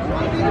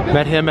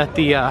 Met him at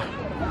the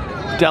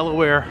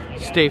Delaware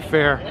State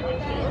Fair.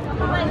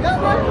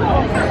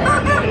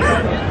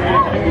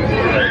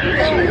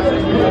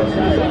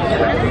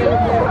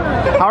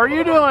 How are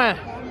you doing?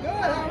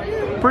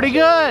 Pretty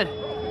good.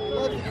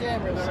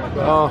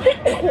 Oh.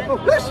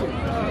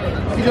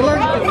 He's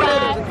allergic to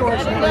feathers,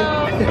 unfortunately.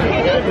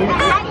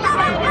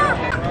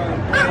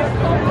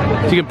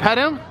 So you can pet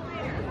him?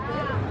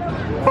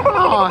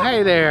 Oh,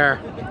 hey there.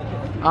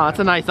 Oh, it's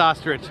a nice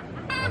ostrich.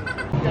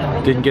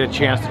 Didn't get a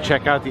chance to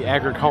check out the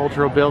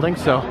agricultural building,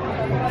 so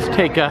let's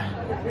take a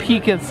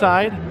peek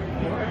inside.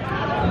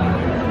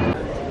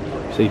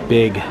 a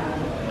big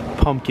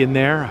pumpkin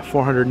there, a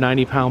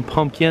 490-pound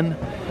pumpkin.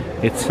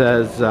 It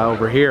says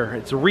over here,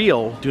 it's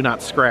real, do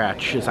not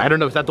scratch. I don't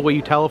know, is that the way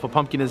you tell if a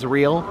pumpkin is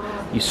real?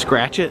 You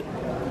scratch it?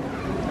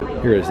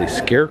 Here is the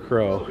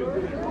scarecrow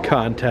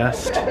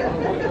contest.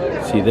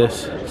 See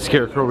this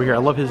scarecrow over here? I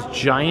love his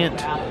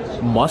giant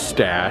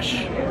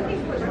mustache.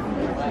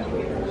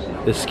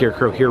 This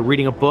scarecrow here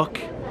reading a book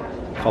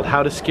called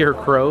How to Scare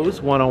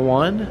Crows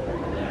 101.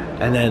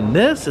 And then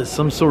this is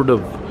some sort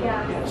of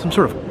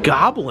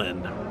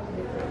goblin.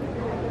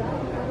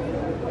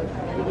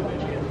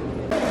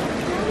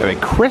 We have a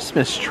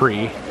Christmas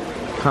tree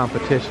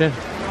competition.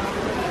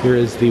 Here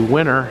is the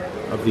winner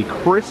of the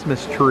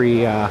Christmas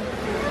tree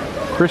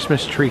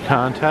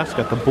contest.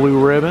 Got the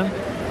blue ribbon.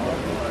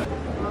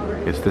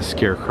 I guess this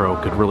scarecrow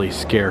could really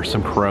scare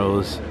some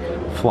crows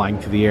flying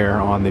through the air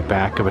on the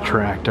back of a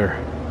tractor.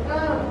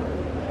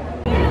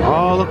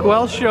 Oh, look who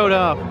else showed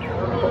up.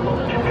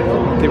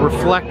 The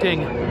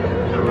reflecting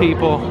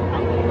people.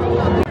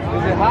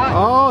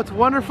 Oh, it's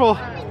wonderful.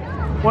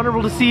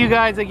 Wonderful to see you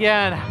guys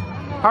again.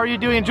 How are you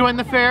doing? Enjoying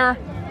the fair?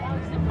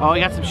 Oh,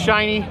 you got some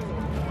shiny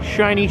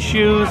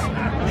shoes.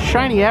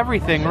 Shiny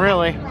everything,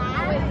 really.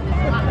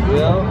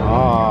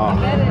 Oh.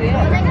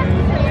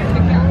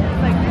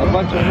 A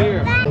bunch of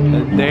here.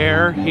 And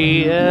there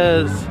he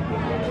is.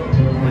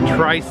 The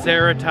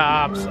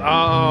Triceratops.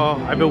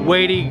 Oh, I've been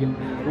waiting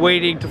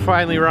to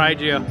finally ride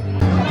you.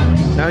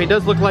 Now he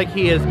does look like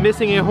he is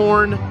missing a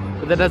horn,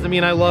 but that doesn't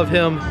mean I love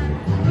him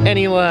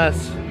any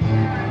less.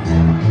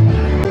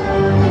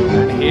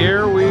 And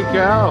here we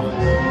go.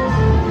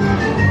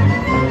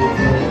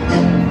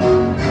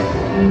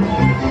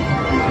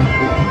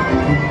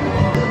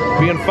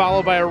 Being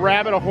followed by a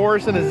rabbit, a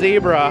horse, and a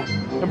zebra.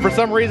 And for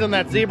some reason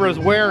that zebra is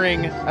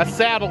wearing a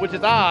saddle, which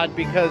is odd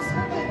because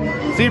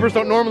zebras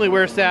don't normally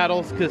wear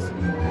saddles because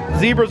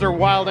zebras are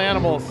wild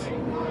animals.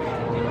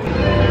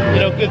 You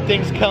know, good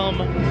things come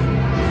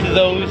to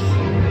those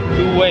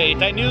who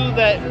wait. I knew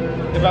that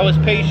if I was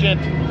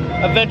patient,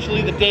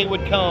 eventually the day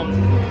would come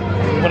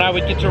when I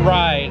would get to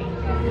ride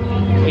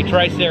a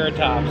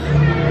Triceratops.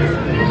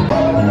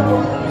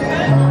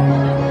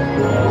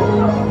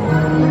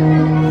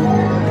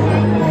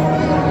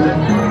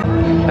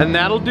 And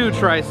that'll do,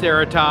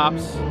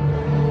 Triceratops.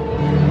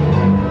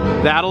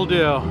 That'll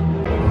do.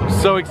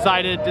 So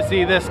excited to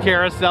see this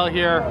carousel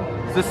here.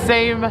 It's the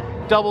same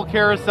double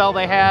carousel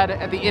they had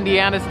at the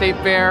Indiana State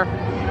Fair,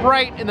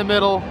 right in the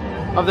middle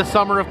of the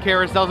summer of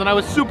carousels, and I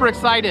was super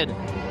excited.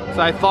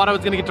 So I thought I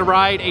was gonna get to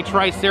ride a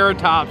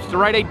Triceratops, to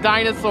ride a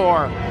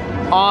dinosaur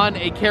on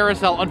a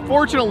carousel.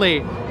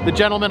 Unfortunately, the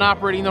gentleman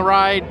operating the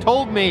ride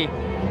told me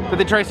that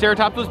the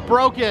Triceratops was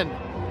broken,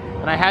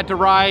 and I had to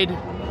ride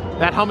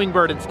that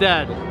hummingbird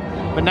instead.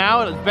 But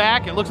now it is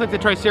back. It looks like the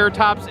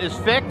Triceratops is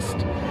fixed,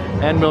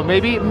 and we'll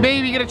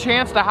maybe get a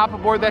chance to hop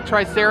aboard that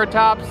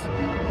Triceratops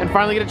and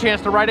finally get a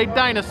chance to ride a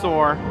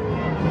dinosaur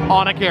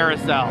on a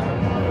carousel.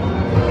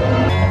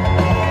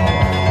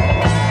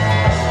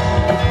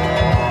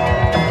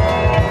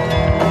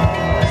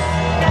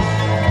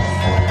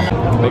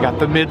 They got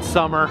the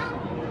Midsummer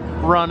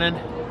running.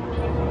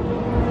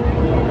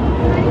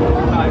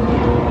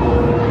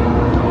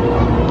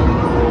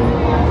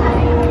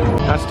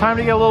 Now it's time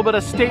to get a little bit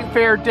of State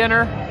Fair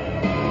dinner.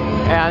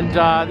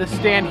 And this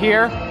stand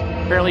here,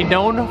 apparently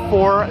known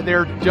for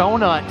their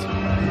donut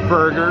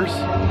burgers,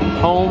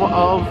 home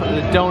of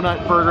the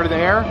donut burger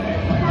there.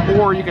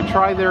 Or you can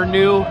try their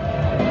new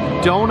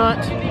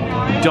donut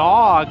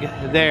dog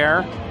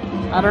there.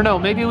 I don't know,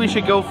 maybe we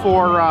should go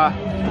for, I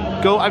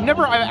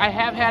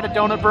have had a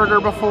donut burger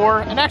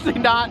before, and actually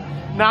not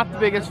the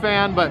biggest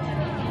fan, but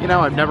you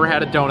know, I've never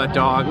had a donut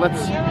dog.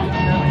 Let's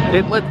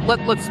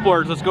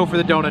splurge, let's go for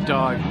the donut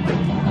dog.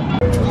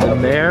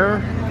 And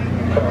there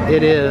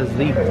it is,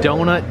 the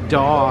donut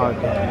dog.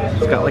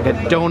 It's got like a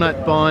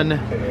donut bun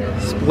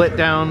split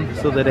down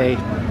so that a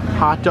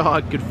hot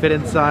dog could fit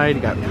inside.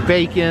 You got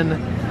bacon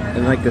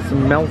and like this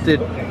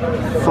melted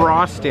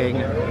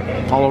frosting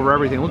all over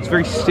everything. It looks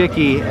very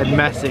sticky and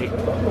messy. All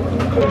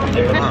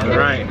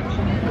right,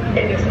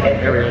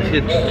 there we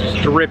go.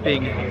 It's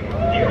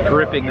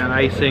dripping that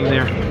icing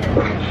there.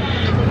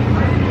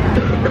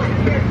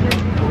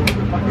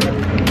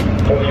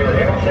 For your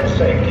health and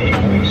safety,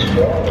 we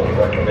strongly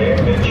recommend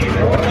that you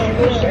wash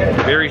your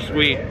sanitizer. Very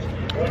sweet,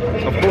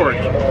 of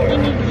course.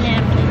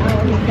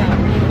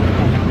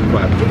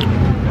 But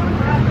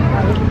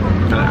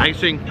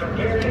icing,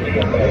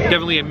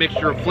 definitely a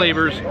mixture of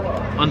flavors,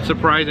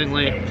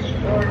 unsurprisingly.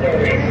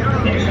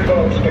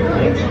 Musical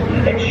experience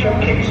and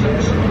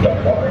showcases the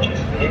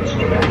largest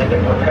instrument in the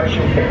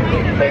percussion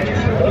family that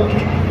is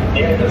located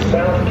in the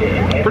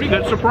Southgate. Pretty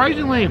good,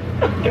 surprisingly.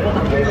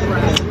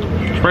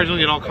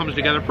 Surprisingly, it all comes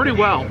together pretty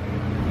well.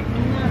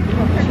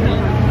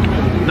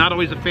 Not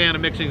always a fan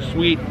of mixing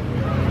sweet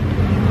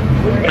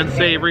and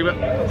savory, but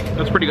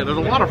that's pretty good. There's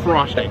a lot of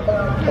frosting.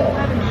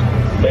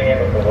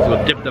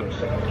 So dip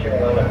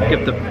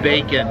the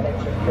bacon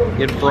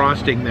in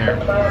frosting there.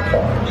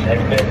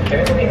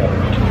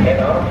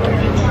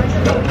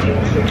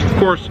 Of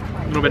course,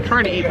 You know, I've been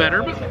trying to eat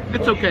better, but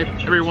it's okay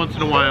every once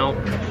in a while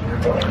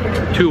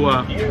to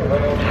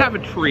have a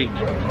treat,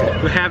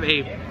 to have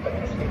a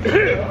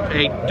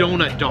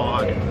donut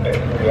dog.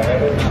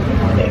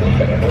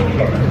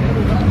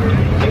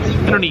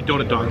 I don't eat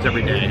donut dogs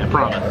every day, I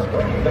promise.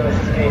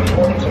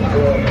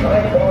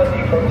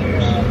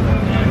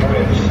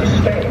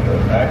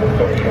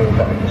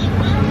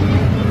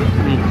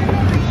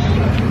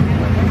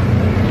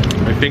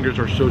 My fingers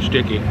are so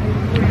sticky.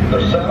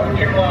 The South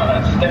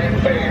Carolina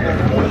State Fair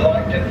would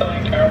like to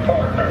thank our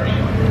partners,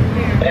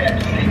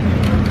 Pepsi,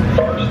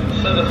 First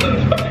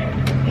Citizens Bank,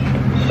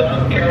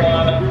 South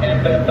Carolina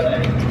FFA,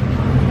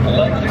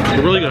 Lexington. It's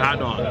a really good hot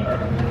dog.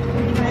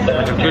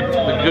 Like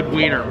a good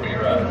wiener.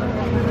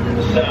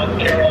 South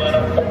Carolina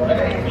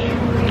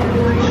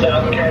 4-H,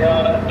 South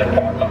Carolina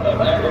Department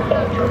of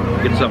Agriculture.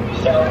 Get some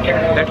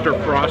extra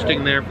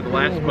frosting there for the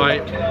last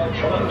bite.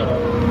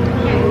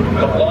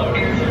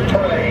 Columbia's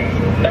Trade,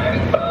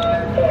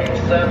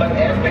 95.7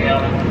 FM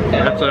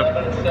and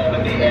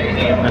 1170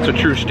 AM. That's a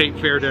true state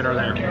fair dinner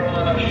there.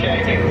 Carolina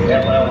Shavings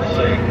LLC.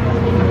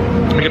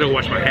 I gotta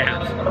wash my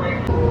hands.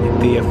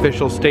 The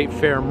official state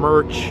fair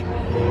merch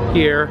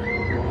here.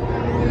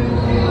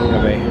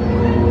 Have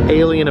a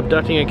alien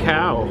abducting a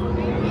cow.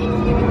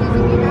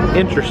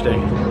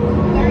 Interesting.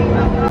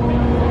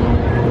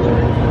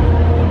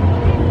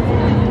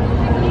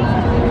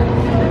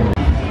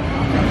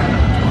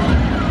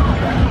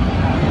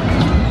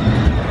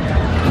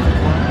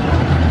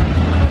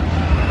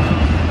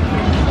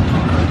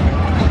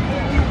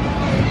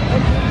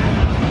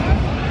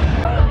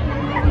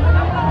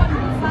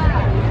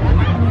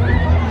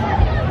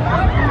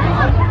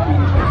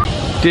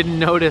 Didn't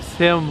notice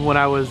him when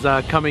I was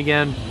coming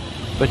in,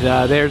 but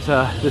there's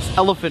this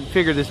elephant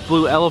figure, this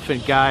blue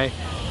elephant guy.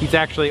 He's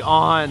actually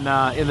on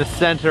in the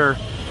center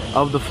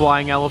of the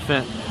flying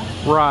elephant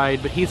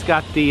ride, but he's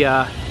got the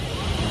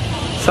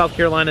South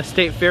Carolina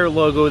State Fair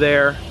logo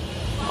there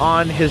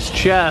on his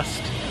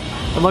chest.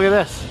 And look at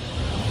this,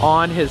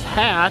 on his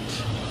hat,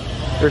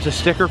 there's a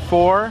sticker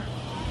for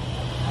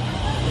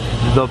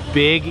the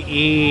Big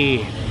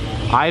E.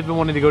 I've been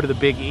wanting to go to the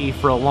Big E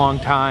for a long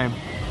time.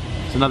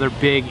 It's another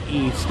Big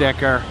E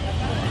sticker.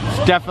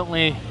 It's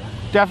definitely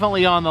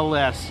on the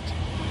list.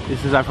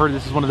 I've heard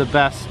this is one of the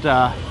best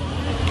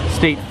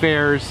state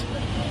fairs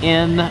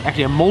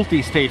actually a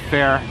multi-state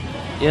fair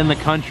in the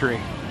country.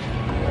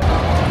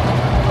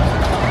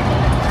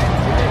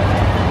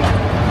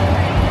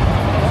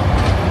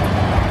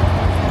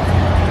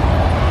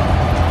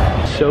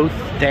 So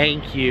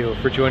thank you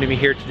for joining me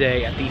here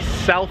today at the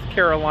South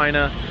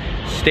Carolina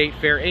State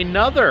Fair.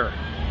 Another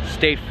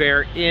state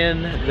fair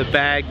in the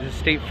bag. This is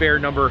state fair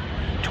number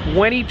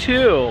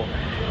 22.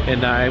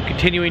 And I'm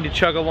continuing to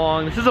chug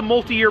along. This is a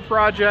multi-year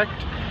project,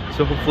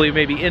 so hopefully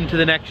maybe into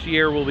the next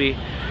year we'll be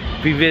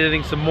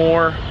visiting some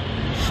more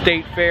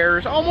state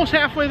fairs. Almost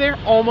halfway there,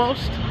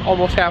 almost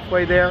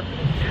halfway there.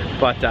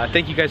 But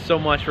thank you guys so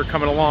much for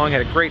coming along.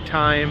 Had a great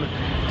time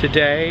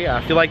today.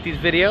 If you like these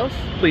videos,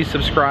 please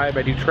subscribe.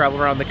 I do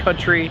travel around the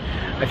country.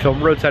 I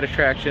film roadside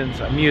attractions,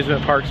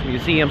 amusement parks,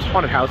 museums,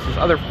 haunted houses,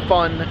 other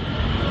fun,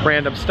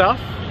 random stuff.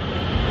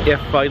 If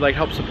you'd like to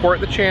help support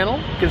the channel,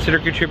 consider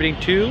contributing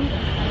to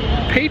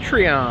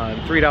Patreon.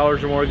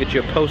 $3 or more gets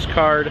you a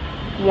postcard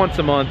once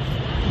a month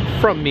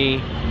from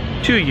me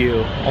to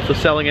you. Also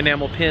selling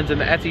enamel pins in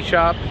the Etsy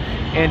shop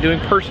and doing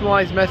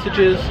personalized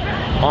messages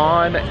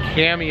on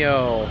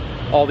Cameo.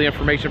 All the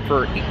information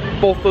for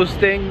both those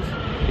things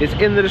is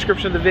in the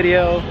description of the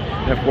video.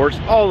 And of course,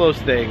 all those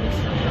things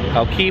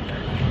help keep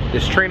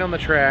this train on the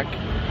track,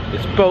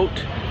 this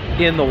boat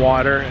in the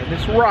water, and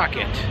this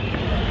rocket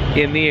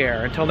in the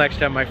air. Until next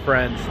time, my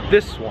friends,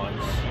 this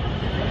one's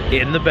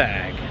in the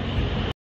bag.